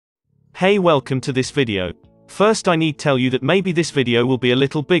Hey, welcome to this video. First I need tell you that maybe this video will be a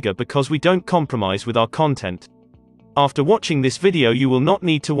little bigger because we don't compromise with our content. After watching this video you will not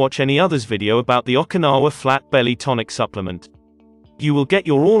need to watch any others video about the Okinawa Flat Belly Tonic supplement. You will get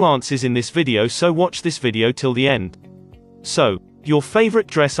your all answers in this video, so watch this video till the end. So, your favorite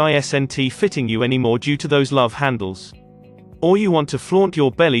dress isn't fitting you anymore due to those love handles? Or you want to flaunt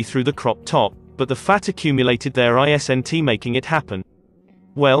your belly through the crop top, but the fat accumulated there isn't making it happen?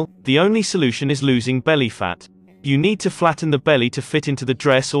 Well, the only solution is losing belly fat. You need to flatten the belly to fit into the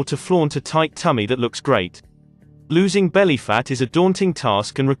dress or to flaunt a tight tummy that looks great. Losing belly fat is a daunting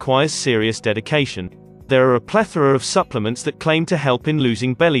task and requires serious dedication. There are a plethora of supplements that claim to help in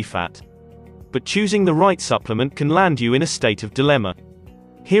losing belly fat. But choosing the right supplement can land you in a state of dilemma.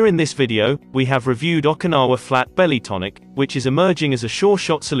 Here in this video, we have reviewed Okinawa Flat Belly Tonic, which is emerging as a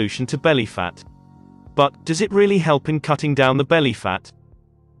sure-shot solution to belly fat. But, does it really help in cutting down the belly fat?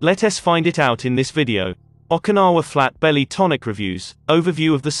 Let us find it out in this video. Okinawa Flat Belly Tonic Reviews,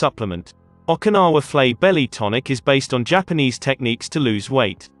 Overview of the supplement. Okinawa Flat Belly Tonic is based on Japanese techniques to lose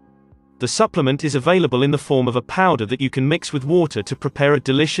weight. The supplement is available in the form of a powder that you can mix with water to prepare a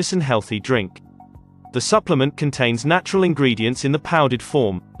delicious and healthy drink. The supplement contains natural ingredients in the powdered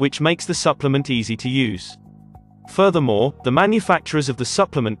form, which makes the supplement easy to use. Furthermore, the manufacturers of the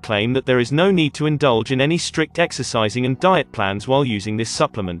supplement claim that there is no need to indulge in any strict exercising and diet plans while using this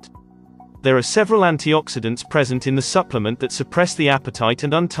supplement. There are several antioxidants present in the supplement that suppress the appetite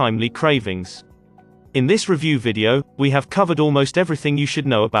and untimely cravings. In this review video, we have covered almost everything you should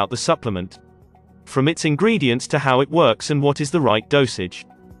know about the supplement. From its ingredients to how it works and what is the right dosage.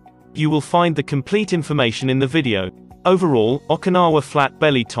 You will find the complete information in the video. Overall, Okinawa Flat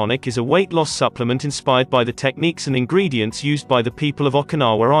Belly Tonic is a weight loss supplement inspired by the techniques and ingredients used by the people of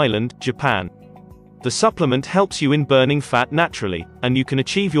Okinawa Island, Japan. The supplement helps you in burning fat naturally, and you can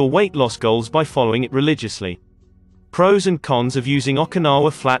achieve your weight loss goals by following it religiously. Pros and cons of using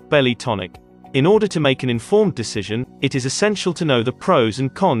Okinawa Flat Belly Tonic. In order to make an informed decision, it is essential to know the pros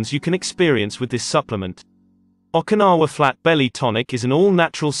and cons you can experience with this supplement. Okinawa Flat Belly Tonic is an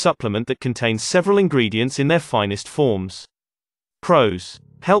all-natural supplement that contains several ingredients in their finest forms. Pros.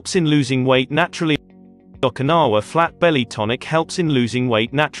 Helps in losing weight naturally. Okinawa Flat Belly Tonic helps in losing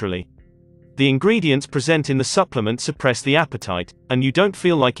weight naturally. The ingredients present in the supplement suppress the appetite, and you don't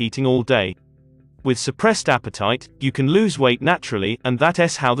feel like eating all day. With suppressed appetite, you can lose weight naturally, and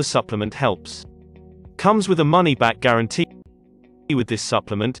that's how the supplement helps. Comes with a money-back guarantee. With this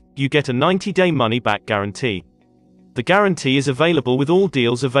supplement, you get a 90-day money-back guarantee. The guarantee is available with all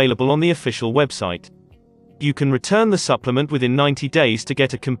deals available on the official website. You can return the supplement within 90 days to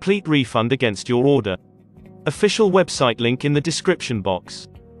get a complete refund against your order. Official website link in the description box.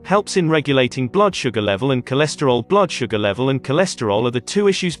 Helps in regulating blood sugar level and cholesterol. Blood sugar level and cholesterol are the two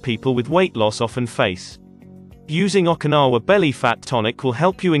issues people with weight loss often face. Using Okinawa Belly Fat Tonic will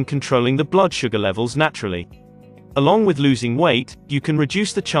help you in controlling the blood sugar levels naturally. Along with losing weight, you can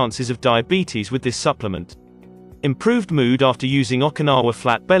reduce the chances of diabetes with this supplement. Improved mood. After using Okinawa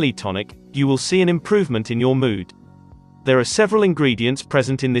Flat Belly Tonic, you will see an improvement in your mood. There are several ingredients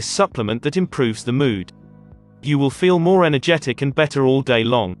present in this supplement that improves the mood. You will feel more energetic and better all day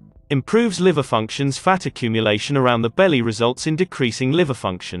long. Improves liver functions. Fat accumulation around the belly results in decreasing liver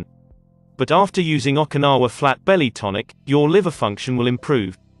function. But after using Okinawa Flat Belly Tonic, your liver function will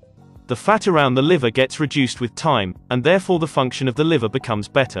improve. The fat around the liver gets reduced with time, and therefore the function of the liver becomes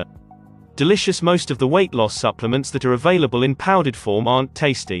better. Delicious. Most of the weight loss supplements that are available in powdered form aren't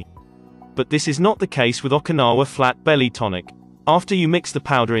tasty. But this is not the case with Okinawa Flat Belly Tonic. After you mix the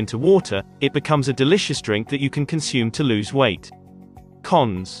powder into water, it becomes a delicious drink that you can consume to lose weight.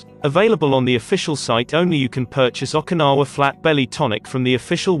 Cons. Available on the official site only. You can purchase Okinawa Flat Belly Tonic from the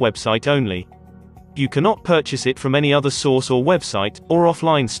official website only. You cannot purchase it from any other source or website, or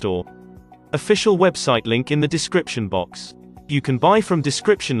offline store. Official website link in the description box. You can buy from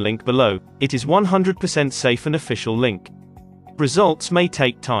description link below. It is 100% safe and official link. Results may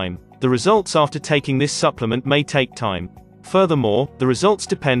take time. The results after taking this supplement may take time. Furthermore, the results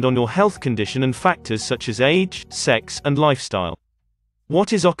depend on your health condition and factors such as age, sex, and lifestyle.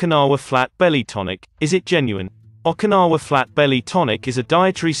 What is Okinawa Flat Belly Tonic? Is it genuine? Okinawa Flat Belly Tonic is a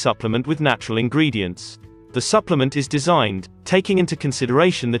dietary supplement with natural ingredients. The supplement is designed, taking into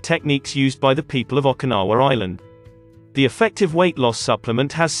consideration the techniques used by the people of Okinawa Island. The effective weight loss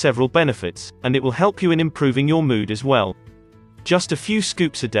supplement has several benefits, and it will help you in improving your mood as well. Just a few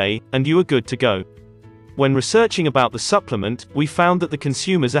scoops a day, and you are good to go. When researching about the supplement, we found that the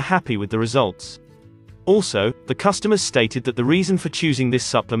consumers are happy with the results. Also, the customers stated that the reason for choosing this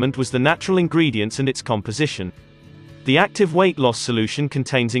supplement was the natural ingredients and its composition. The active weight loss solution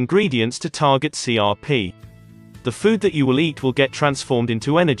contains ingredients to target CRP. The food that you will eat will get transformed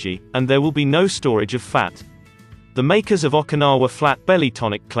into energy, and there will be no storage of fat. The makers of Okinawa Flat Belly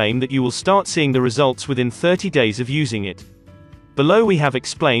Tonic claim that you will start seeing the results within 30 days of using it. Below we have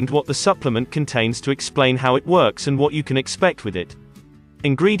explained what the supplement contains to explain how it works and what you can expect with it.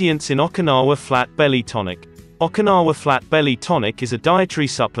 Ingredients in Okinawa Flat Belly Tonic. Okinawa Flat Belly Tonic is a dietary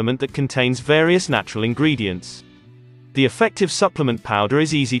supplement that contains various natural ingredients. The effective supplement powder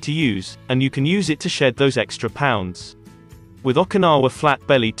is easy to use, and you can use it to shed those extra pounds. With Okinawa Flat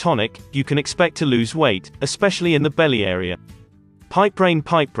Belly Tonic, you can expect to lose weight, especially in the belly area. Pipebrain.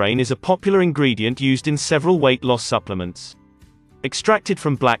 Pipebrain is a popular ingredient used in several weight loss supplements. Extracted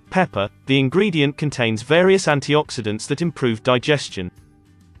from black pepper, the ingredient contains various antioxidants that improve digestion.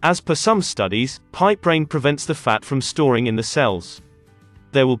 As per some studies, pipebrain prevents the fat from storing in the cells.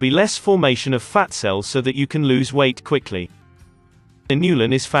 There will be less formation of fat cells so that you can lose weight quickly.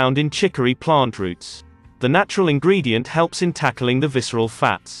 Inulin is found in chicory plant roots. The natural ingredient helps in tackling the visceral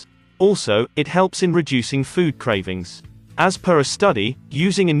fats. Also, it helps in reducing food cravings. As per a study,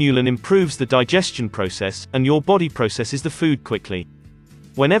 using inulin improves the digestion process, and your body processes the food quickly.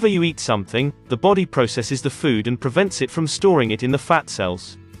 Whenever you eat something, the body processes the food and prevents it from storing it in the fat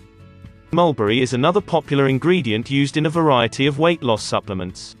cells. Mulberry is another popular ingredient used in a variety of weight loss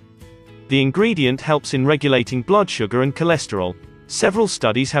supplements. The ingredient helps in regulating blood sugar and cholesterol. Several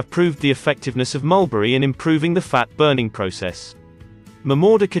studies have proved the effectiveness of mulberry in improving the fat burning process.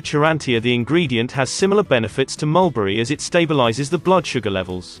 Mamordica charantia. The ingredient has similar benefits to mulberry as it stabilizes the blood sugar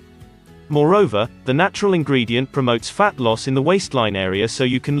levels. Moreover, the natural ingredient promotes fat loss in the waistline area so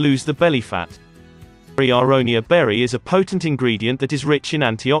you can lose the belly fat. Aronia berry is a potent ingredient that is rich in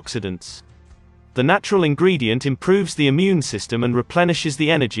antioxidants. The natural ingredient improves the immune system and replenishes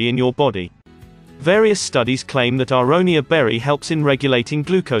the energy in your body. Various studies claim that aronia berry helps in regulating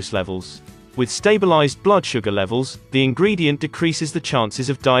glucose levels. With stabilized blood sugar levels, the ingredient decreases the chances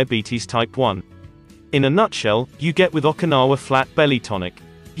of diabetes type 1. In a nutshell, you get with Okinawa Flat Belly Tonic.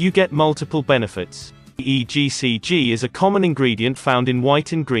 You get multiple benefits. EGCG is a common ingredient found in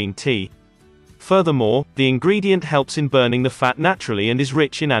white and green tea. Furthermore, the ingredient helps in burning the fat naturally and is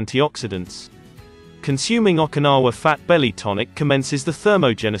rich in antioxidants. Consuming Okinawa Fat Belly Tonic commences the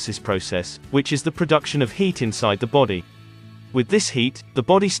thermogenesis process, which is the production of heat inside the body. With this heat, the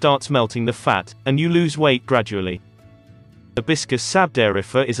body starts melting the fat, and you lose weight gradually. Hibiscus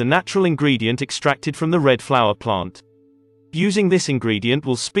sabdarifera is a natural ingredient extracted from the red flower plant. Using this ingredient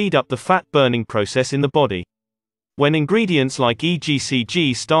will speed up the fat burning process in the body. When ingredients like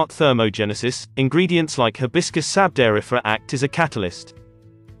EGCG start thermogenesis, ingredients like Hibiscus sabdarifera act as a catalyst.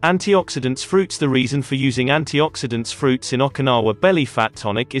 Antioxidants fruits. The reason for using antioxidants fruits in Okinawa Belly Fat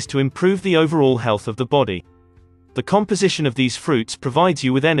Tonic is to improve the overall health of the body. The composition of these fruits provides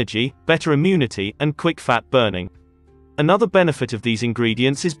you with energy, better immunity, and quick fat burning. Another benefit of these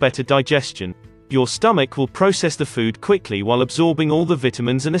ingredients is better digestion. Your stomach will process the food quickly while absorbing all the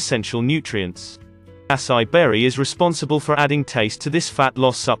vitamins and essential nutrients. Acai berry is responsible for adding taste to this fat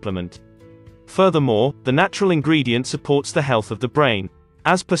loss supplement. Furthermore, the natural ingredient supports the health of the brain.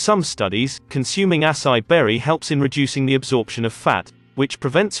 As per some studies, consuming acai berry helps in reducing the absorption of fat, which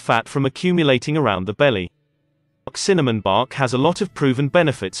prevents fat from accumulating around the belly. Cinnamon bark has a lot of proven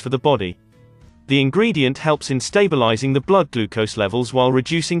benefits for the body. The ingredient helps in stabilizing the blood glucose levels while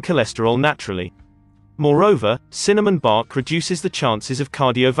reducing cholesterol naturally. Moreover, cinnamon bark reduces the chances of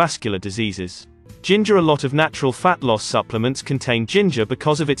cardiovascular diseases. Ginger. A lot of natural fat loss supplements contain ginger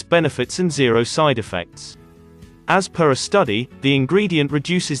because of its benefits and zero side effects. As per a study, the ingredient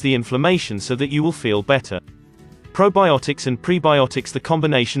reduces the inflammation so that you will feel better. Probiotics and prebiotics. The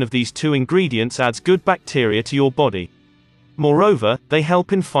combination of these two ingredients adds good bacteria to your body. Moreover, they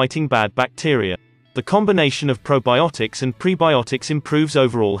help in fighting bad bacteria. The combination of probiotics and prebiotics improves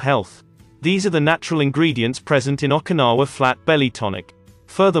overall health. These are the natural ingredients present in Okinawa Flat Belly Tonic.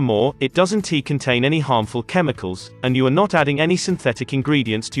 Furthermore, it doesn't contain any harmful chemicals, and you are not adding any synthetic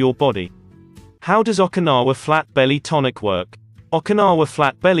ingredients to your body. How does Okinawa Flat Belly Tonic work? Okinawa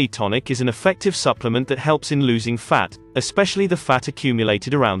Flat Belly Tonic is an effective supplement that helps in losing fat, especially the fat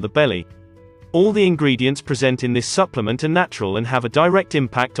accumulated around the belly. All the ingredients present in this supplement are natural and have a direct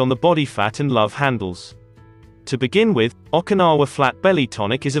impact on the body fat and love handles. To begin with, Okinawa Flat Belly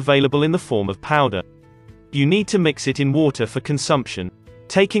Tonic is available in the form of powder. You need to mix it in water for consumption.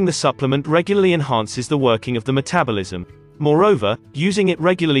 Taking the supplement regularly enhances the working of the metabolism. Moreover, using it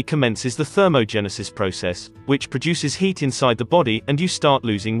regularly commences the thermogenesis process, which produces heat inside the body and you start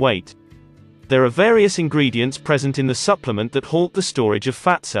losing weight. There are various ingredients present in the supplement that halt the storage of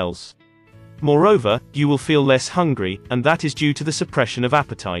fat cells. Moreover, you will feel less hungry, and that is due to the suppression of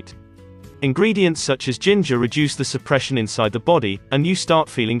appetite. Ingredients such as ginger reduce the suppression inside the body, and you start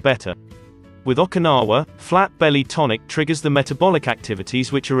feeling better. With Okinawa, Flat Belly Tonic triggers the metabolic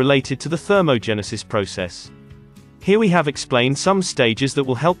activities which are related to the thermogenesis process. Here we have explained some stages that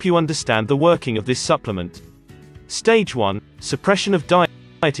will help you understand the working of this supplement. Stage 1. Suppression of diet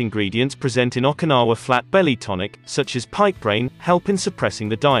ingredients present in Okinawa Flat Belly Tonic, such as pikebrain, help in suppressing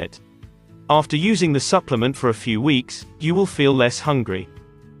the diet. After using the supplement for a few weeks, you will feel less hungry.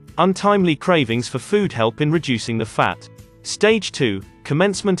 Untimely cravings for food help in reducing the fat. Stage 2.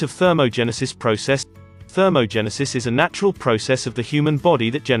 Commencement of thermogenesis process. Thermogenesis is a natural process of the human body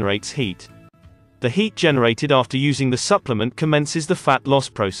that generates heat. The heat generated after using the supplement commences the fat loss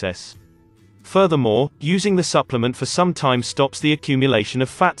process. Furthermore, using the supplement for some time stops the accumulation of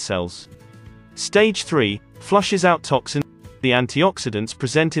fat cells. Stage 3. Flushes out toxins. The antioxidants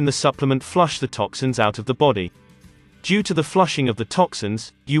present in the supplement flush the toxins out of the body. Due to the flushing of the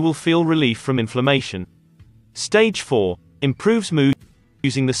toxins, you will feel relief from inflammation. Stage 4. Improves mood.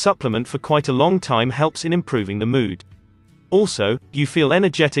 Using the supplement for quite a long time helps in improving the mood. Also, you feel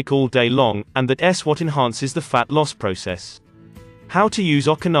energetic all day long, and that's what enhances the fat loss process. How to use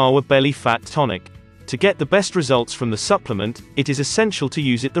Okinawa Belly Fat Tonic. To get the best results from the supplement, it is essential to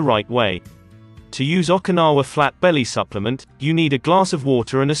use it the right way. To use Okinawa Flat Belly supplement, you need a glass of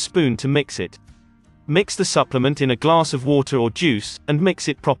water and a spoon to mix it. Mix the supplement in a glass of water or juice, and mix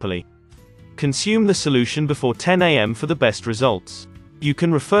it properly. Consume the solution before 10 a.m. for the best results. You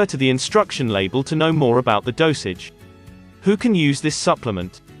can refer to the instruction label to know more about the dosage. Who can use this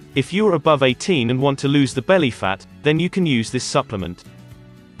supplement? If you are above 18 and want to lose the belly fat, then you can use this supplement.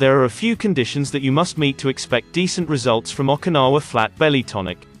 There are a few conditions that you must meet to expect decent results from Okinawa Flat Belly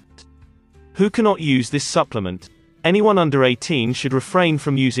Tonic. Who cannot use this supplement? Anyone under 18 should refrain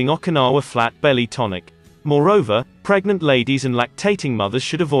from using Okinawa Flat Belly Tonic. Moreover, pregnant ladies and lactating mothers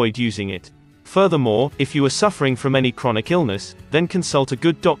should avoid using it. Furthermore, if you are suffering from any chronic illness, then consult a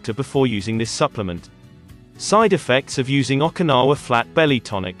good doctor before using this supplement. Side effects of using Okinawa Flat Belly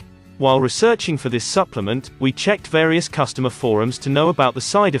Tonic. While researching for this supplement, we checked various customer forums to know about the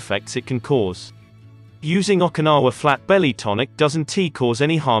side effects it can cause. Using Okinawa Flat Belly Tonic doesn't cause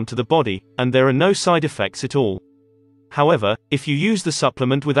any harm to the body, and there are no side effects at all. However, if you use the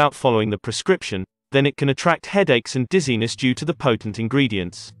supplement without following the prescription, then it can attract headaches and dizziness due to the potent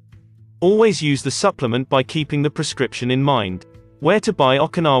ingredients. Always use the supplement by keeping the prescription in mind. Where to buy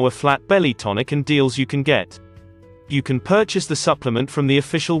Okinawa Flat Belly Tonic and deals you can get. You can purchase the supplement from the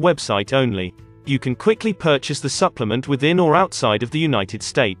official website only. You can quickly purchase the supplement within or outside of the United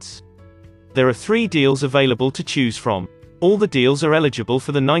States. There are 3 deals available to choose from. All the deals are eligible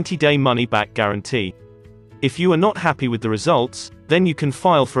for the 90-day money-back guarantee. If you are not happy with the results, then you can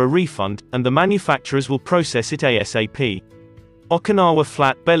file for a refund, and the manufacturers will process it ASAP. Okinawa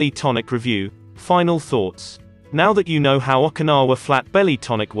Flat Belly Tonic Review. Final thoughts. Now that you know how Okinawa Flat Belly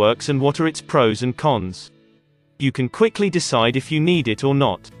Tonic works and what are its pros and cons, you can quickly decide if you need it or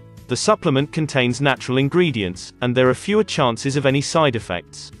not. The supplement contains natural ingredients, and there are fewer chances of any side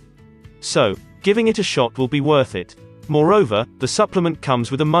effects. So, giving it a shot will be worth it. Moreover, the supplement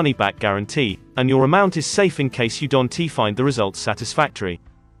comes with a money-back guarantee, and your amount is safe in case you don't find the results satisfactory.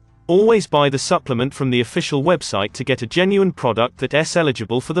 Always buy the supplement from the official website to get a genuine product that's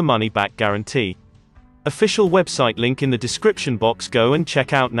eligible for the money-back guarantee. Official website link in the description box. Go and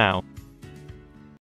check out now.